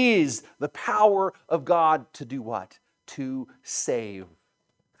is the power of God to do what? To save.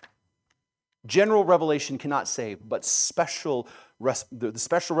 General revelation cannot save, but the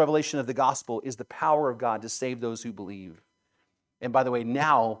special revelation of the gospel is the power of God to save those who believe. And by the way,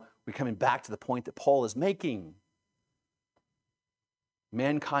 now we're coming back to the point that Paul is making.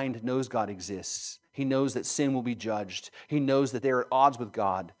 Mankind knows God exists. He knows that sin will be judged. He knows that they're at odds with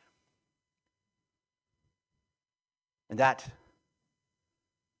God. And that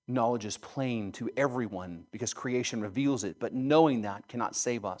knowledge is plain to everyone because creation reveals it. But knowing that cannot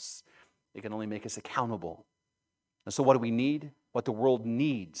save us. It can only make us accountable. And so what do we need? What the world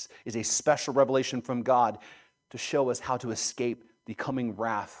needs is a special revelation from God to show us how to escape the coming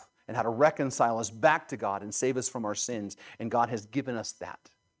wrath and how to reconcile us back to God and save us from our sins. And God has given us that.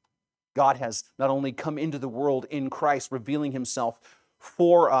 God has not only come into the world in Christ, revealing himself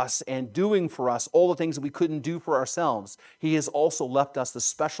for us and doing for us all the things that we couldn't do for ourselves. He has also left us the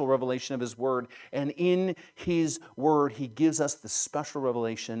special revelation of his word. And in his word, he gives us the special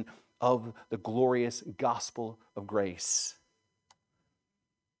revelation of the glorious gospel of grace.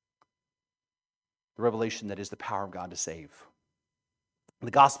 The revelation that is the power of God to save. The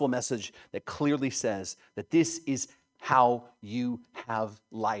gospel message that clearly says that this is how you have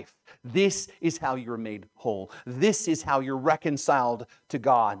life. This is how you're made whole. This is how you're reconciled to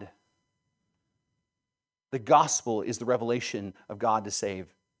God. The gospel is the revelation of God to save.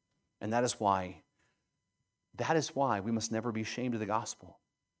 And that is why we must never be ashamed of the gospel.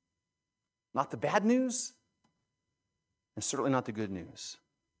 Not the bad news, and certainly not the good news.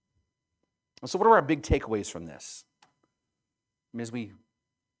 And so what are our big takeaways from this? I mean, as we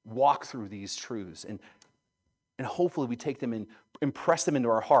walk through these truths and hopefully we take them and impress them into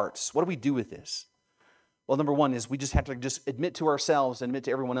our hearts, what do we do with this? Well, number one is we just have to just admit to ourselves and admit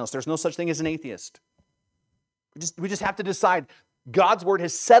to everyone else, there's no such thing as an atheist. We just have to decide God's word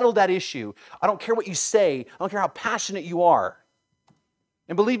has settled that issue. I don't care what you say. I don't care how passionate you are.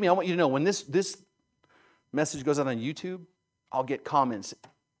 And believe me, I want you to know, when this message goes out on YouTube, I'll get comments,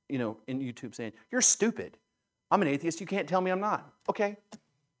 in YouTube saying, "You're stupid. I'm an atheist. You can't tell me I'm not." Okay.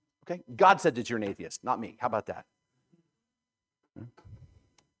 God said that you're an atheist, not me. How about that?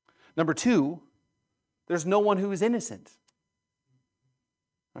 Number two, there's no one who is innocent.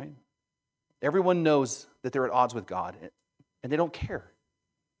 Right? Everyone knows that they're at odds with God, and they don't care,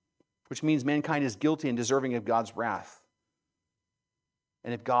 which means mankind is guilty and deserving of God's wrath.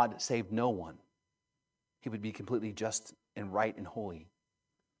 And if God saved no one, he would be completely just and right and holy.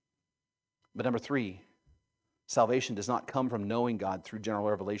 But number three, salvation does not come from knowing God through general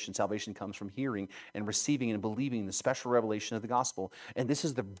revelation. Salvation comes from hearing and receiving and believing the special revelation of the gospel. And this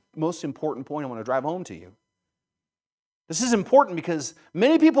is the most important point I want to drive home to you. This is important because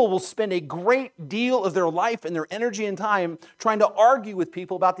many people will spend a great deal of their life and their energy and time trying to argue with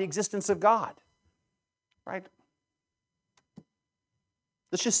people about the existence of God. Right?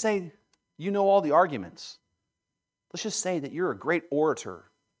 Let's just say you know all the arguments. Let's just say that you're a great orator.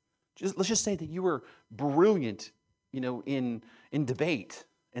 Let's just say that you were brilliant, in debate.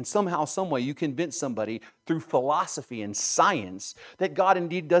 And somehow, some way, you convince somebody through philosophy and science that God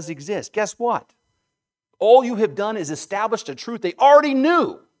indeed does exist. Guess what? All you have done is established a truth they already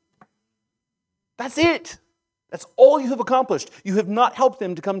knew. That's it. That's all you have accomplished. You have not helped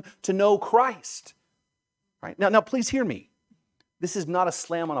them to come to know Christ. Right? Now, please hear me. This is not a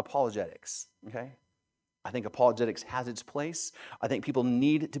slam on apologetics, okay? I think apologetics has its place. I think people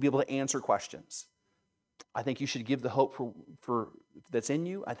need to be able to answer questions. I think you should give the hope for that's in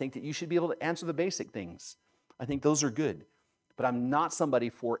you. I think that you should be able to answer the basic things. I think those are good. But I'm not somebody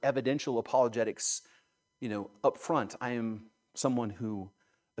for evidential apologetics, up front. I am someone who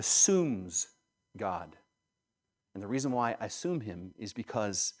assumes God. And the reason why I assume him is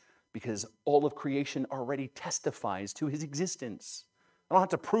because all of creation already testifies to his existence. I don't have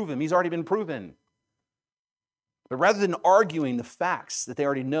to prove him. He's already been proven. But rather than arguing the facts that they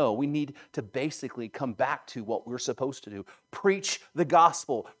already know, we need to basically come back to what we're supposed to do. Preach the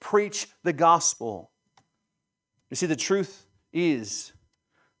gospel. Preach the gospel. You see, the truth is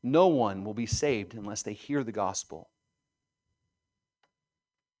no one will be saved unless they hear the gospel.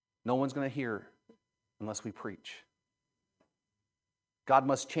 No one's going to hear unless we preach. God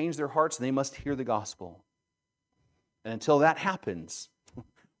must change their hearts and they must hear the gospel. And until that happens,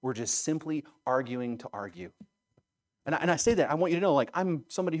 we're just simply arguing to argue. And I say that, I want you to know, I'm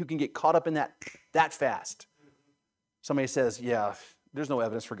somebody who can get caught up in that fast. Somebody says, yeah, there's no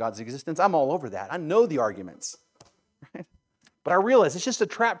evidence for God's existence. I'm all over that. I know the arguments. Right? But I realize it's just a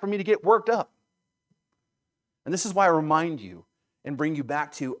trap for me to get worked up. And this is why I remind you and bring you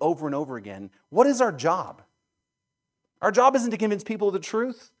back to over and over again, what is our job? Our job isn't to convince people of the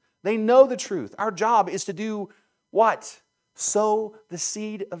truth. They know the truth. Our job is to do what? Sow the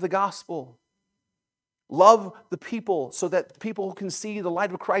seed of the gospel. Love the people so that people can see the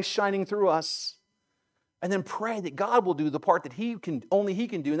light of Christ shining through us. And then pray that God will do the part that only He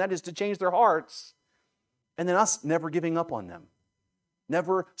can do, and that is to change their hearts. And then us never giving up on them.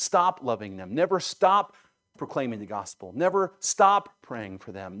 Never stop loving them. Never stop proclaiming the gospel. Never stop praying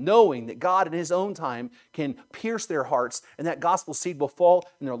for them. Knowing that God in His own time can pierce their hearts and that gospel seed will fall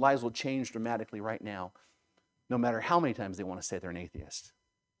and their lives will change dramatically right now. No matter how many times they want to say they're an atheist.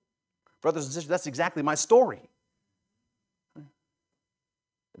 Brothers and sisters, that's exactly my story.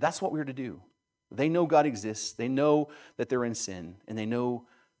 That's what we're to do. They know God exists. They know that they're in sin. And they know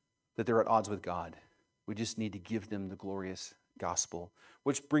that they're at odds with God. We just need to give them the glorious gospel.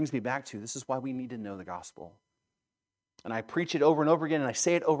 Which brings me back to, this is why we need to know the gospel. And I preach it over and over again, and I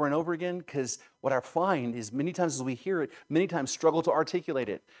say it over and over again, because what I find is many times as we hear it, many times struggle to articulate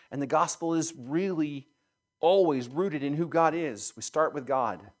it. And the gospel is really always rooted in who God is. We start with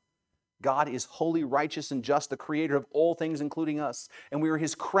God. God is holy, righteous, and just, the creator of all things, including us. And we are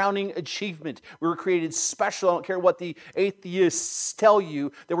His crowning achievement. We were created special. I don't care what the atheists tell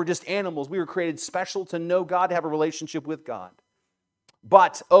you, that we're just animals. We were created special to know God, to have a relationship with God.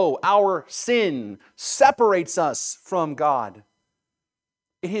 But, our sin separates us from God.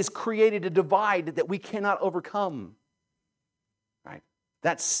 It has created a divide that we cannot overcome. Right?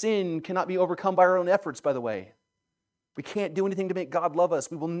 That sin cannot be overcome by our own efforts, by the way. We can't do anything to make God love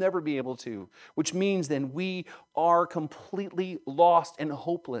us. We will never be able to, which means then we are completely lost and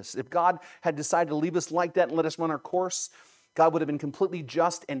hopeless. If God had decided to leave us like that and let us run our course, God would have been completely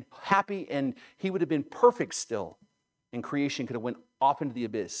just and happy, and he would have been perfect still, and creation could have went off into the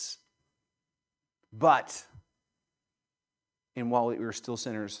abyss. But, and while we were still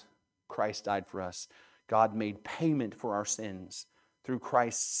sinners, Christ died for us. God made payment for our sins through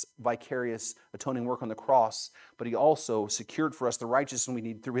Christ's vicarious atoning work on the cross, but he also secured for us the righteousness we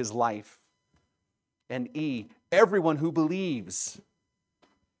need through his life. And everyone who believes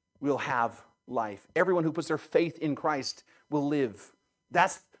will have life. Everyone who puts their faith in Christ will live.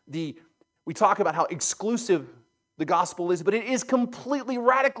 We talk about how exclusive the gospel is, but it is completely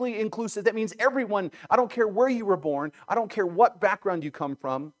radically inclusive. That means everyone, I don't care where you were born, I don't care what background you come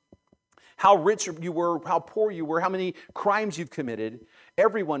from, how rich you were, how poor you were, how many crimes you've committed.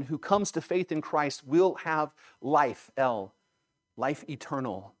 Everyone who comes to faith in Christ will have life, life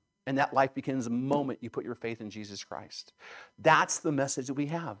eternal. And that life begins the moment you put your faith in Jesus Christ. That's the message that we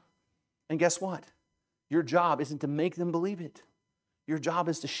have. And guess what? Your job isn't to make them believe it. Your job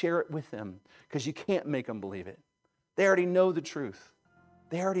is to share it with them, because you can't make them believe it. They already know the truth.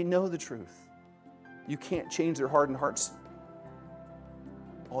 They already know the truth. You can't change their hardened hearts.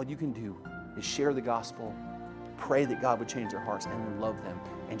 All you can do is share the gospel, pray that God would change their hearts, and love them,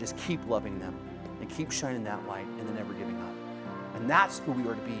 and just keep loving them, and keep shining that light, and then never giving up. And that's who we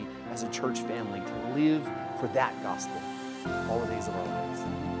are to be as a church family, to live for that gospel all the days of our lives.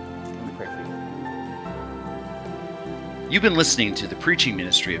 Let me pray for you. You've been listening to the preaching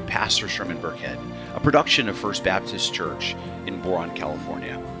ministry of Pastor Sherman Burkhead, a production of First Baptist Church in Boron,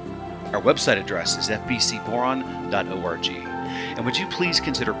 California. Our website address is fbcboron.org. And would you please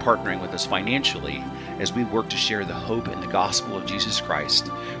consider partnering with us financially as we work to share the hope and the gospel of Jesus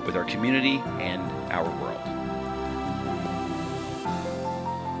Christ with our community and our world.